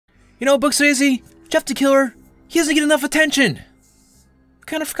You know, Book Swayze, Jeff the Killer, he doesn't get enough attention.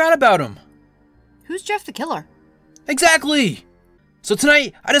 Kind of forgot about him. Who's Jeff the Killer? Exactly! So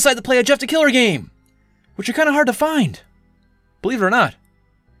tonight, I decided to play a Jeff the Killer game, which are kind of hard to find. Believe it or not.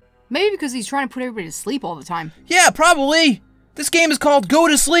 Maybe because he's trying to put everybody to sleep all the time. Yeah, probably. This game is called Go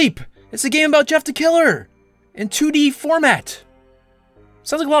to Sleep. It's a game about Jeff the Killer in 2D format.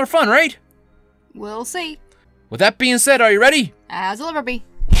 Sounds like a lot of fun, right? We'll see. With that being said, are you ready? As a liver bee.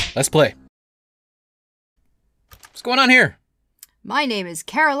 Let's play. What's going on here? My name is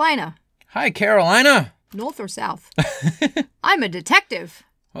Carolina. Hi, Carolina. North or south? I'm a detective.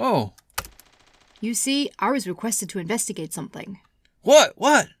 Oh. You see, I was requested to investigate something. What?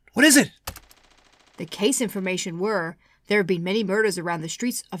 What? What is it? The case information were, there have been many murders around the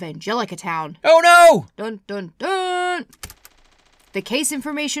streets of Angelica Town. Oh no! Dun dun dun! The case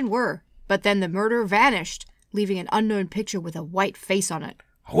information were, but then the murderer vanished, leaving an unknown picture with a white face on it.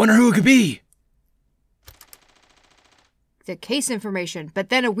 I wonder who it could be. The case information, but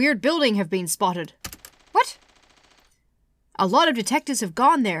then a weird building have been spotted. What? A lot of detectives have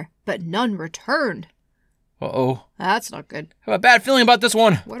gone there, but none returned. Uh-oh. That's not good. I have a bad feeling about this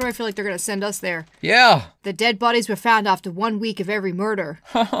one. Why do I feel like they're going to send us there? Yeah. The dead bodies were found after 1 week of every murder.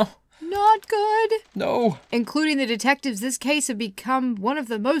 Not good. No. Including the detectives, this case had become one of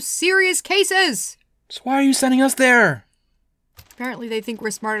the most serious cases. So why are you sending us there? Apparently they think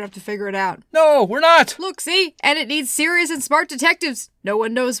we're smart enough to figure it out. No, we're not. Look, see? And it needs serious and smart detectives. No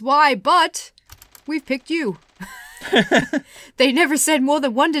one knows why, but we've picked you. They never send more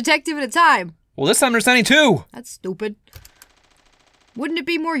than one detective at a time. Well, this time they're sending 2. That's stupid. Wouldn't it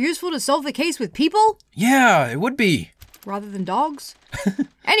be more useful to solve the case with people? Yeah, it would be. Rather than dogs?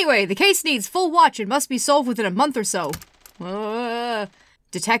 Anyway, the case needs full watch and must be solved within a month or so.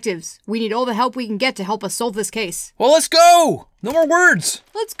 Detectives, we need all the help we can get to help us solve this case. Well, let's go. No more words.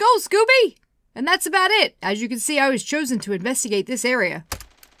 Let's go, Scooby! And that's about it. As you can see, I was chosen to investigate this area.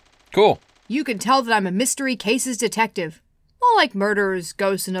 Cool. You can tell that I'm a mystery cases detective. More like murderers,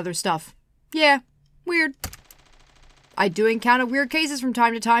 ghosts, and other stuff. Yeah, weird. I do encounter weird cases from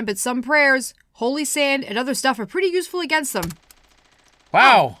time to time, but some prayers, holy sand, and other stuff are pretty useful against them.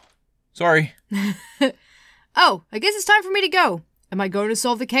 Wow. Sorry. Oh, I guess it's time for me to go. Am I going to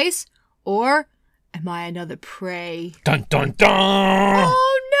solve the case? Or am I another prey? Dun dun dun!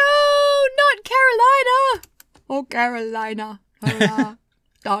 Oh no, not Carolina! Oh, Carolina.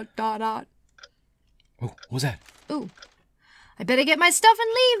 Dot, dot, dot. Oh, what was that? Ooh. I better get my stuff and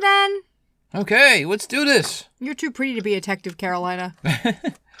leave then. Okay, let's do this. You're too pretty to be a detective, Carolina.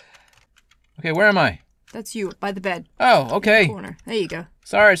 Okay, where am I? That's you, by the bed. Oh, okay. Corner. There you go.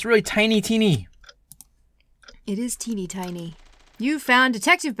 Sorry, it's really tiny, teeny. It is teeny tiny. You found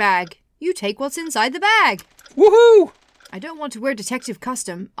detective bag. You take what's inside the bag. Woohoo! I don't want to wear detective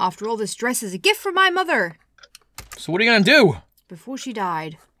custom. After all, this dress is a gift from my mother. So what are you gonna do? Before she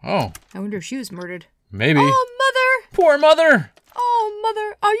died. Oh. I wonder if she was murdered. Maybe. Oh, mother! Poor mother! Oh,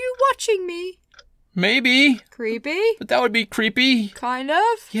 mother, are you watching me? Maybe. Creepy? But that would be creepy. Kind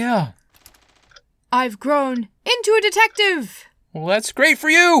of. Yeah. I've grown into a detective. Well, that's great for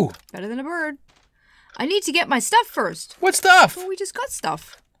you. Better than a bird. I need to get my stuff first. What stuff? Well, we just got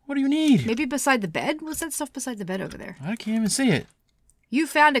stuff. What do you need? Maybe beside the bed? What's that stuff beside the bed over there? I can't even see it. You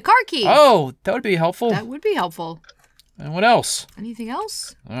found a car key. Oh, that would be helpful. That would be helpful. And what else? Anything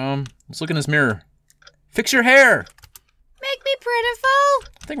else? Let's look in this mirror. Fix your hair. Make me prettiful.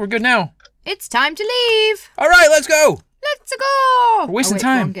 I think we're good now. It's time to leave. All right, let's go. Let's go. We're wasting wait,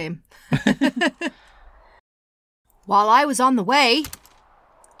 time. Wrong game. While I was on the way,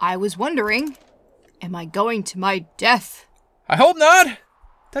 I was wondering, am I going to my death? I hope not.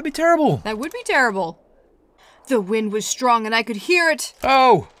 That'd be terrible. That would be terrible. The wind was strong and I could hear it.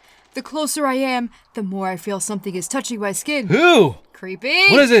 Oh. The closer I am, the more I feel something is touching my skin. Who?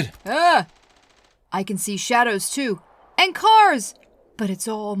 Creepy. What is it? I can see shadows too. And cars. But it's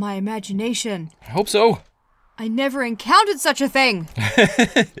all my imagination. I hope so. I never encountered such a thing.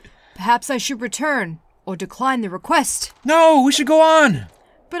 Perhaps I should return or decline the request. No, we should go on.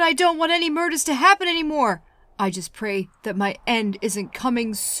 But I don't want any murders to happen anymore. I just pray that my end isn't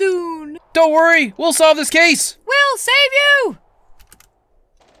coming soon. Don't worry, we'll solve this case. We'll save you!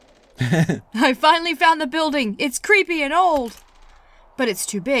 I finally found the building. It's creepy and old. But it's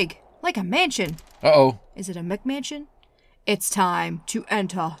too big, like a mansion. Uh-oh. Is it a McMansion? It's time to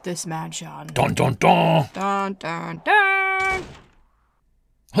enter this mansion. Dun dun dun. Dun dun dun. I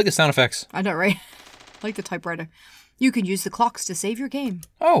like the sound effects. I know, right? Like the typewriter. You can use the clocks to save your game.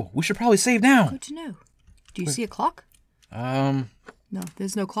 Oh, we should probably save now. Good to know. Do you see a clock? No, No,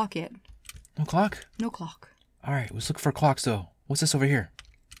 there's no clock yet. clock? No clock. All right, let's look for clocks, though. What's this over here?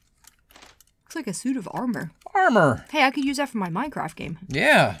 Looks like a suit of armor. Armor. Hey, I could use that for my Minecraft game.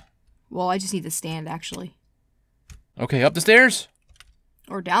 Yeah. Well, I just need the stand, actually. Okay, up the stairs?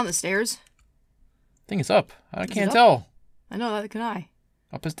 Or down the stairs. I think it's up. I can't up? tell. I know, that can I.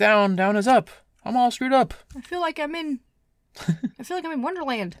 Up is down, down is up. I'm all screwed up. I feel like I'm in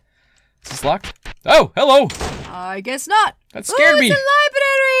Wonderland. Is this locked? Oh, hello. I guess not. That scared me. It's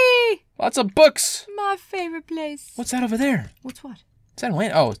a library! Lots of books. My favorite place. What's that over there? What's what? Is that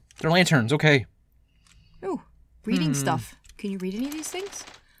a oh, they're lanterns. Okay. Ooh, reading stuff. Can you read any of these things?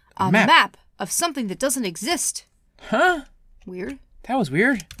 A map. map of something that doesn't exist. Huh? Weird. That was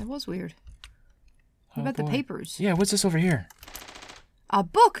weird. That was weird. What Oh, about boy. the papers? Yeah, what's this over here? A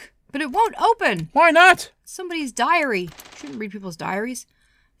book, but it won't open. Why not? Somebody's diary. Shouldn't read people's diaries.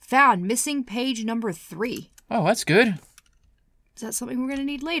 Found missing page number 3. Oh, that's good. Is that something we're going to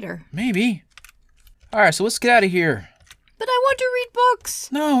need later? Maybe. All right, so let's get out of here. But I want to read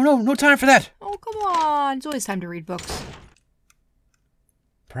books. No time for that. Oh, come on. It's always time to read books.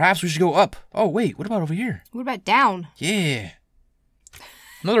 Perhaps we should go up. Oh, wait, what about over here? What about down? Yeah.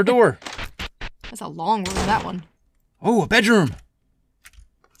 Another door. That's a long room, that one. Oh, a bedroom.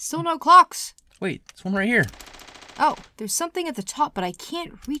 Still no clocks. Wait, there's one right here. Oh, there's something at the top, but I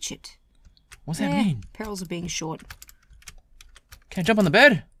can't reach it. What's that mean? Perils of being short. Can I jump on the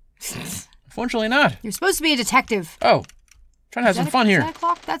bed? Unfortunately not. You're supposed to be a detective. Oh, trying to have some fun here. Is that a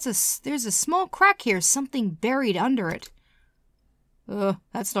clock? There's a small crack here. Something buried under it.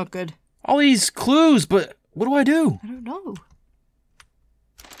 That's not good. All these clues, but what do I do? I don't know.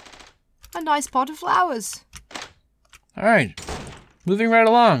 A nice pot of flowers. All right, moving right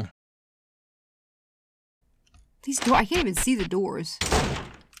along. These doors, I can't even see the doors.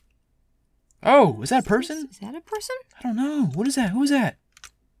 Oh, is that a person? Is that a person? I don't know. What is that? Who is that?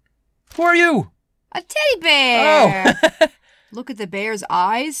 Who are you? A teddy bear! Oh, Look at the bear's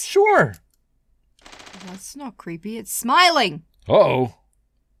eyes. sure. That's not creepy. It's smiling. Uh-oh.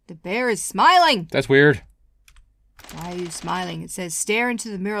 The bear is smiling. That's weird. Why are you smiling? It says stare into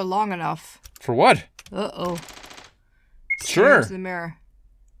the mirror long enough. For what? Uh-oh. Sure. Stare into the mirror.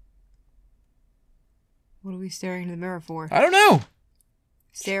 What are we staring into the mirror for? I don't know.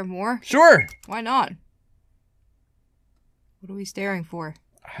 Stare more? Sure. Why not? What are we staring for?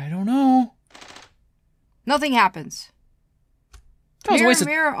 I don't know. Nothing happens. That was a waste of,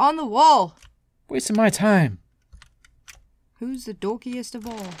 Mirror on the wall. wasting my time. Who's the dorkiest of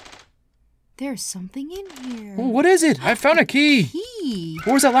all? There's something in here. Oh, what is it? I found a key. Key.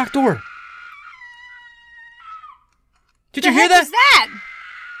 Where's that locked door? Did you The hear heck that? was that?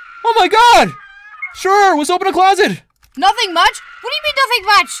 Oh my god! Sure, let's open a closet. Nothing much? What do you mean nothing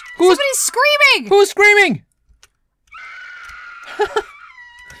much? Somebody's screaming! Who's screaming?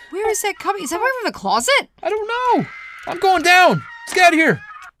 Where is that coming? Is that coming from the closet? I don't know. I'm going down. Let's get out of here.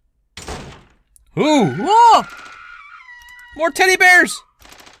 Ooh, Whoa! more teddy bears.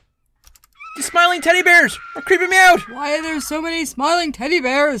 These smiling teddy bears are creeping me out. Why are there so many smiling teddy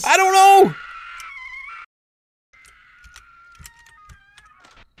bears? I don't know.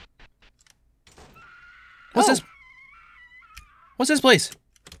 What's Oh. this? What's this place?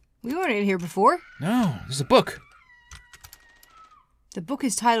 We weren't in here before. No, this is a book. The book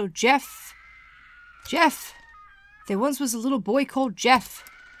is titled Jeff. Jeff. There once was a little boy called Jeff.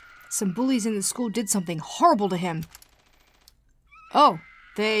 Some bullies in the school did something horrible to him. Oh,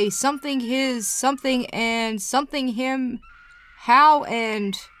 they something his, something and something him. How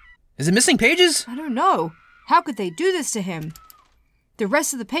and... Is it missing pages? I don't know. How could they do this to him? The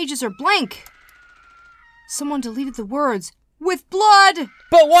rest of the pages are blank. Someone deleted the words, with blood!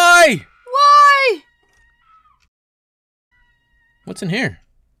 But why? Why? What's in here?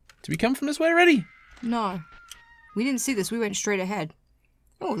 Did we come from this way already? No. We didn't see this. We went straight ahead.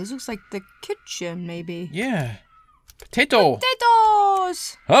 Oh, this looks like the kitchen, maybe. Yeah. Potato.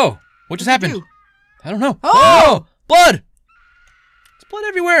 Potatoes! Oh, what just happened? do? I don't know. Oh! Blood! There's blood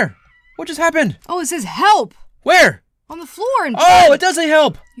everywhere. What just happened? Oh, it says help! Where? On the floor in Oh, bed. it does say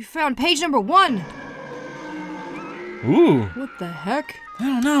help. You found page number 1. Ooh. What the heck? I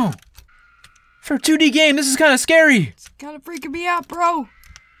don't know. For a 2D game, this is kind of scary. It's kind of freaking me out, bro.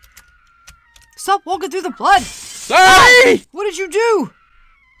 Stop walking through the blood. Hey! What did you do?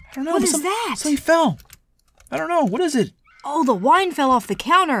 I don't know. What is that? Something fell. I don't know. What is it? Oh, the wine fell off the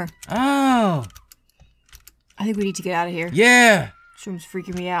counter. Oh. I think we need to get out of here. Yeah. This room's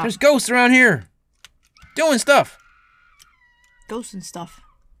freaking me out. There's ghosts around here. Doing stuff. Ghosts and stuff.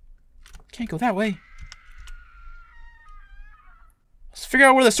 Can't go that way. Let's figure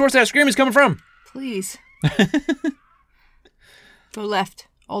out where the source of that scream is coming from. Please. Go left.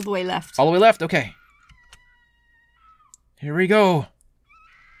 All the way left. All the way left? Okay. Here we go.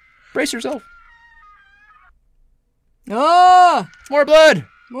 Brace yourself. Oh! More blood!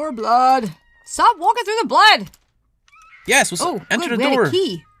 More blood. Stop walking through the blood. Yes, let's enter good, the we door. had a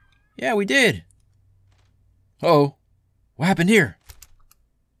key. Yeah, we did. Uh-oh. What happened here?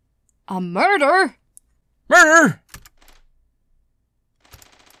 A murder? Murder!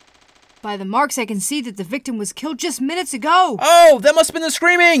 By the marks, I can see that the victim was killed just minutes ago. Oh, that must have been the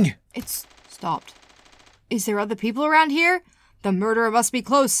screaming! It's stopped. Is there other people around here? The murderer must be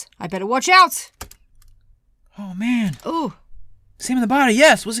close. I better watch out. Oh, man. Ooh. Examine the body,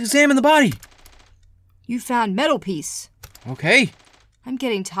 yes. Let's examine the body. You found metal piece. Okay. I'm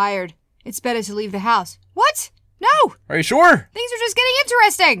getting tired. It's better to leave the house. What? No! Are you sure? Things are just getting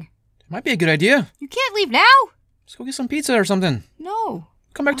interesting. Might be a good idea. You can't leave now. Let's go get some pizza or something. No.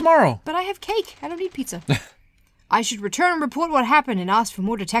 Come back tomorrow. But I have cake. I don't need pizza. I should return and report what happened and ask for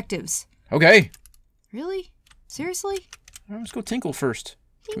more detectives. Okay. Really? Seriously? Let's go tinkle first.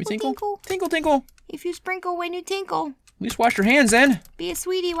 Can we Tinkle, tinkle? tinkle. Tinkle, tinkle. If you sprinkle when you tinkle. At least wash your hands then. Be a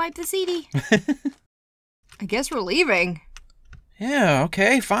sweetie, wipe the seedy. I guess we're leaving. Yeah,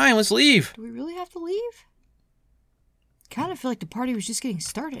 okay, fine, let's leave. Do we really have to leave? Kind of feel like the party was just getting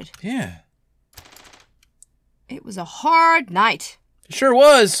started. Yeah. It was a hard night. It sure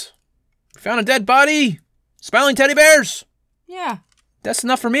was. We found a dead body. Smiling teddy bears. Yeah. That's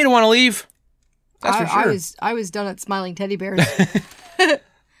enough for me to want to leave. That's for sure. I was done at smiling teddy bears.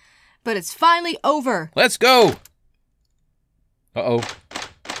 But it's finally over. Let's go. Uh-oh.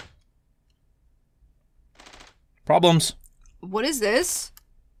 Problems. What is this?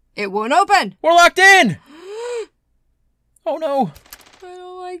 It won't open. We're locked in. Oh no. I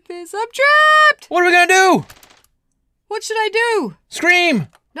don't like this. I'm trapped. What are we gonna do? What should I do? Scream.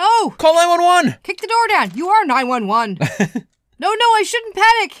 No. Call 911. Kick the door down. You are 911. No, I shouldn't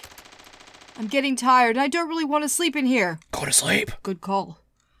panic. I'm getting tired. I don't really want to sleep in here. Go to sleep. Good call.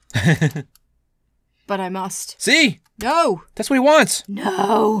 But I must. See? No. That's what he wants.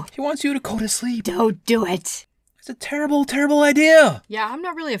 No. He wants you to go to sleep. Don't do it. It's a terrible, terrible idea. Yeah, I'm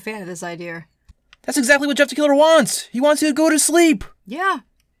not really a fan of this idea. That's exactly what Jeff the Killer wants. He wants you to go to sleep. Yeah.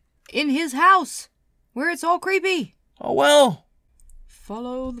 In his house. Where it's all creepy. Oh well.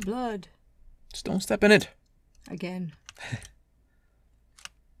 Follow the blood. Just don't step in it. Again.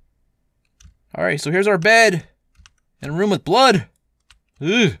 Alright, so here's our bed. And a room with blood.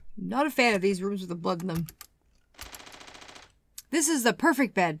 Ugh. Not a fan of these rooms with the blood in them. This is the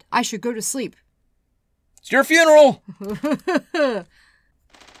perfect bed. I should go to sleep. It's your funeral.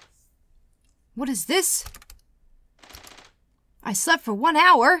 What is this? I slept for 1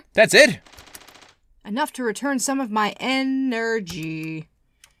 hour. That's it. Enough to return some of my energy.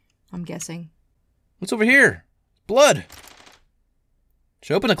 I'm guessing. What's over here? Blood.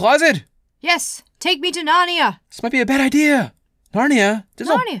 Should I open the closet? Yes, take me to Narnia. This might be a bad idea. Narnia? There's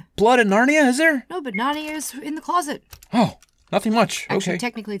no blood in Narnia, is there? No, but Narnia is in the closet. Oh, nothing much. Actually, okay.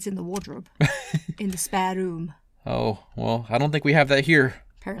 technically it's in the wardrobe. In the spare room. Oh, well, I don't think we have that here.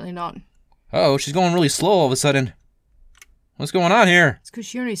 Apparently not. Uh-oh, she's going really slow all of a sudden. What's going on here? It's because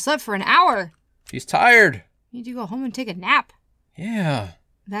she only slept for an hour. She's tired. You need to go home and take a nap. Yeah.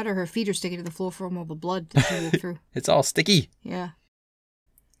 That or her feet are sticking to the floor from all the blood that she walked through. It's all sticky. Yeah.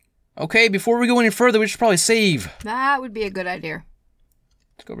 Okay, before we go any further, we should probably save. That would be a good idea.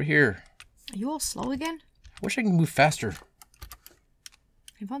 Let's go over here. Are you all slow again? I wish I could move faster.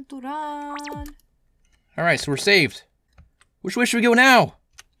 I want to run. Alright, so we're saved. Which way should we go now?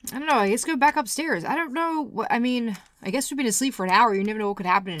 I don't know. I guess go back upstairs. I don't know. I mean, I guess we've been asleep for an hour. You never know what could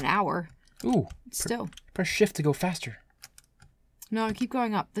happen in an hour. Ooh. Still. Press shift to go faster. No, keep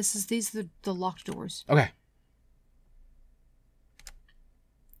going up. These are the locked doors. Okay.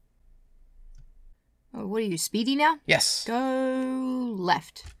 Oh, what are you, speedy now? Yes. Go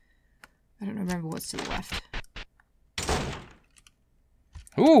left. I don't remember what's to the left.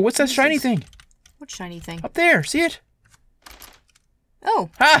 Ooh, what's that shiny thing? What shiny thing? Up there, see it? Oh.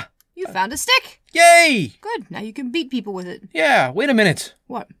 Ha! You found a stick. Yay! Good. Now you can beat people with it. Yeah, wait a minute.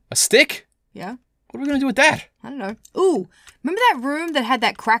 What? A stick? Yeah? What are we gonna do with that? I don't know. Ooh, remember that room that had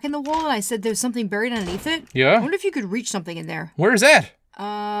that crack in the wall and I said there was something buried underneath it? Yeah? I wonder if you could reach something in there. Where is that?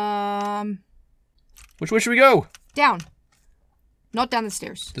 Which way should we go? Down. Not down the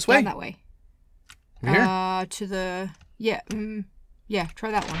stairs. This way? Down that way. Over here? To the... Yeah, yeah,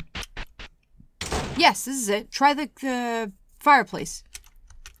 try that one. Yes, this is it. Try the fireplace.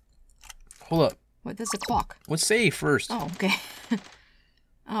 Hold up. What, that's a clock. Let's save first. Oh, okay.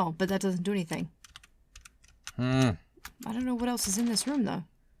 Oh, but that doesn't do anything. I don't know what else is in this room, though.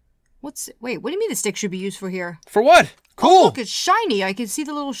 Wait, what do you mean the stick should be used for here? For what? Cool! Oh, look, it's shiny. I can see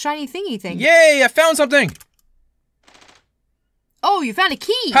the little shiny thingy thing. Yay, I found something! Oh, you found a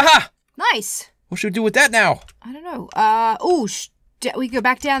key! Haha! Nice! What should we do with that now? I don't know. We go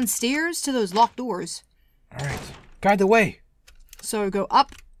back downstairs to those locked doors. All right. Guide the way. So go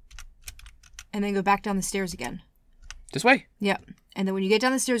up, and then go back down the stairs again. This way? Yep. And then when you get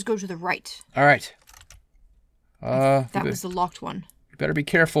down the stairs, go to the right. All right. That was the locked one. You better be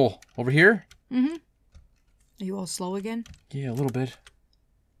careful. Over here? Mm-hmm. Are you all slow again? Yeah, a little bit.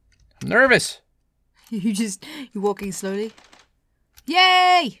 I'm nervous. You're walking slowly.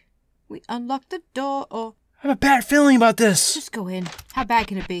 Yay! We unlocked the door. I have a bad feeling about this. Just go in. How bad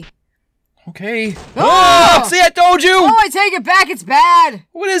can it be? Okay. Oh! See, I told you! Oh, I take it back. It's bad.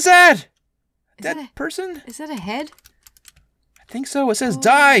 What is that? Is that person? Is that a head? I think so. It says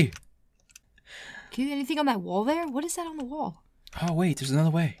die. Can you anything on that wall there? What is that on the wall? Oh, wait. There's another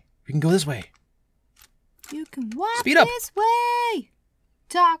way. We can go this way. You can walk Speed up. this way.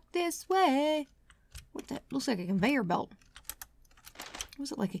 Talk this way. What that? Looks like a conveyor belt.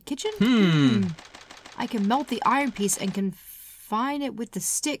 Was it like a kitchen? I can melt the iron piece and confine it with the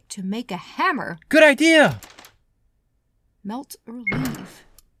stick to make a hammer. Good idea. Melt or leave.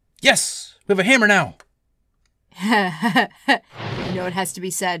 Yes. We have a hammer now. You know it has to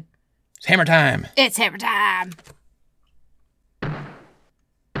be said. It's hammer time. It's hammer time.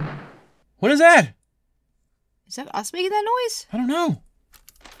 What is that? Is that us making that noise? I don't know.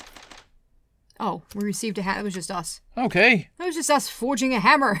 Oh, we received a hammer. It was just us. Okay. It was just us forging a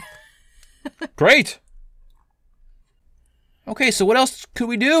hammer. Great. Okay, so what else could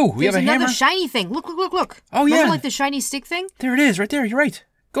we do? We have a hammer. There's another shiny thing. Look. Oh, Remember, yeah. like the shiny stick thing? There it is, right there. You're right.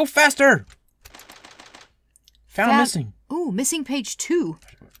 Go faster. Found missing. Ooh, missing page 2.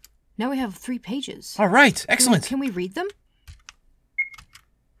 Now we have 3 pages. All right. Excellent. Can we read them?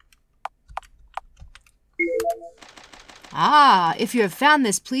 If you have found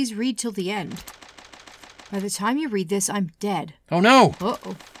this, please read till the end. By the time you read this, I'm dead. Oh, no.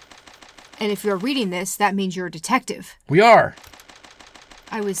 Uh-oh. And if you're reading this, that means you're a detective. We are.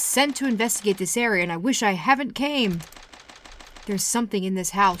 I was sent to investigate this area, and I wish I haven't came. There's something in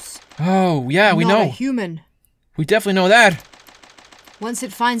this house. Oh, yeah, we know. Not a human. We definitely know that. Once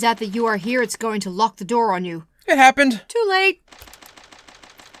it finds out that you are here, it's going to lock the door on you. It happened. Too late.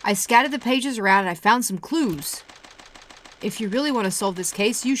 I scattered the pages around, and I found some clues. If you really want to solve this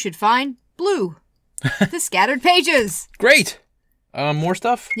case, you should find blue. The scattered pages. Great. More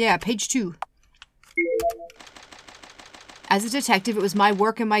stuff? Yeah, page 2. As a detective, it was my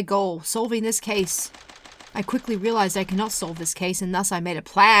work and my goal, solving this case. I quickly realized I cannot solve this case, and thus I made a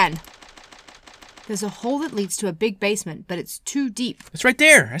plan. There's a hole that leads to a big basement, but it's too deep. It's right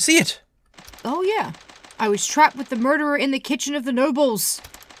there. I see it. Oh, yeah. I was trapped with the murderer in the kitchen of the nobles.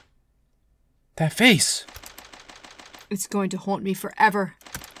 That face. It's going to haunt me forever.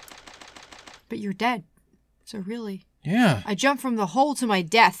 But you're dead. So really... Yeah. I jumped from the hole to my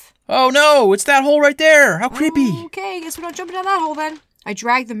death. Oh, no. It's that hole right there. How creepy. Okay, guess we're not jumping down that hole then. I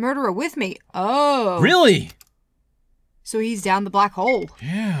dragged the murderer with me. Oh. Really? So he's down the black hole.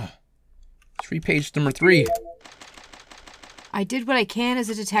 Yeah. 3 page number 3. I did what I can as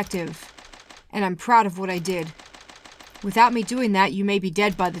a detective. And I'm proud of what I did. Without me doing that, you may be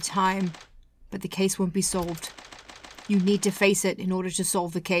dead by the time. But the case won't be solved. You need to face it in order to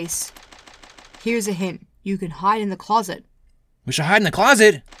solve the case. Here's a hint. You can hide in the closet. We should hide in the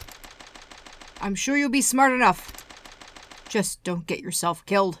closet. I'm sure you'll be smart enough. Just don't get yourself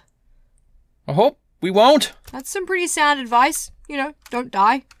killed. I hope we won't. That's some pretty sound advice. You know, don't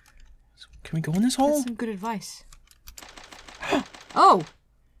die. Can we go in this hole? That's some good advice. Oh!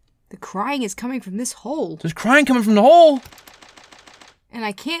 The crying is coming from this hole. There's crying coming from the hole. And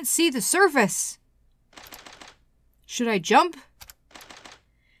I can't see the surface. Should I jump?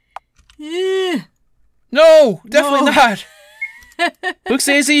 No, definitely not. Look,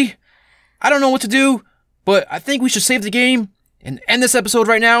 Stacey, I don't know what to do, but I think we should save the game and end this episode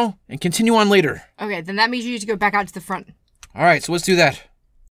right now and continue on later. Okay, then that means you need to go back out to the front. All right, so let's do that.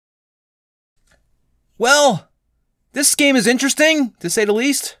 Well, this game is interesting, to say the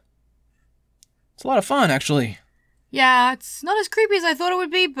least. It's a lot of fun, actually. Yeah, it's not as creepy as I thought it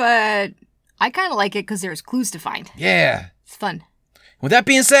would be, but I kind of like it because there's clues to find. Yeah. It's fun. With that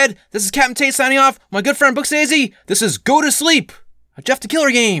being said, this is Captain Tate signing off. My good friend Booksdaisy. This is Go to Sleep, a Jeff the Killer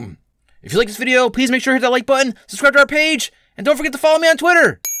game. If you like this video, please make sure to hit that like button, subscribe to our page, and don't forget to follow me on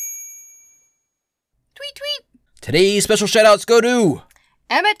Twitter. Tweet, tweet. Today's special shoutouts go to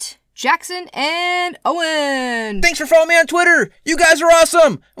Emmett, Jackson, and Owen. Thanks for following me on Twitter. You guys are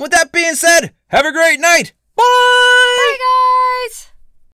awesome. And with that being said, have a great night. Bye! Bye, guys!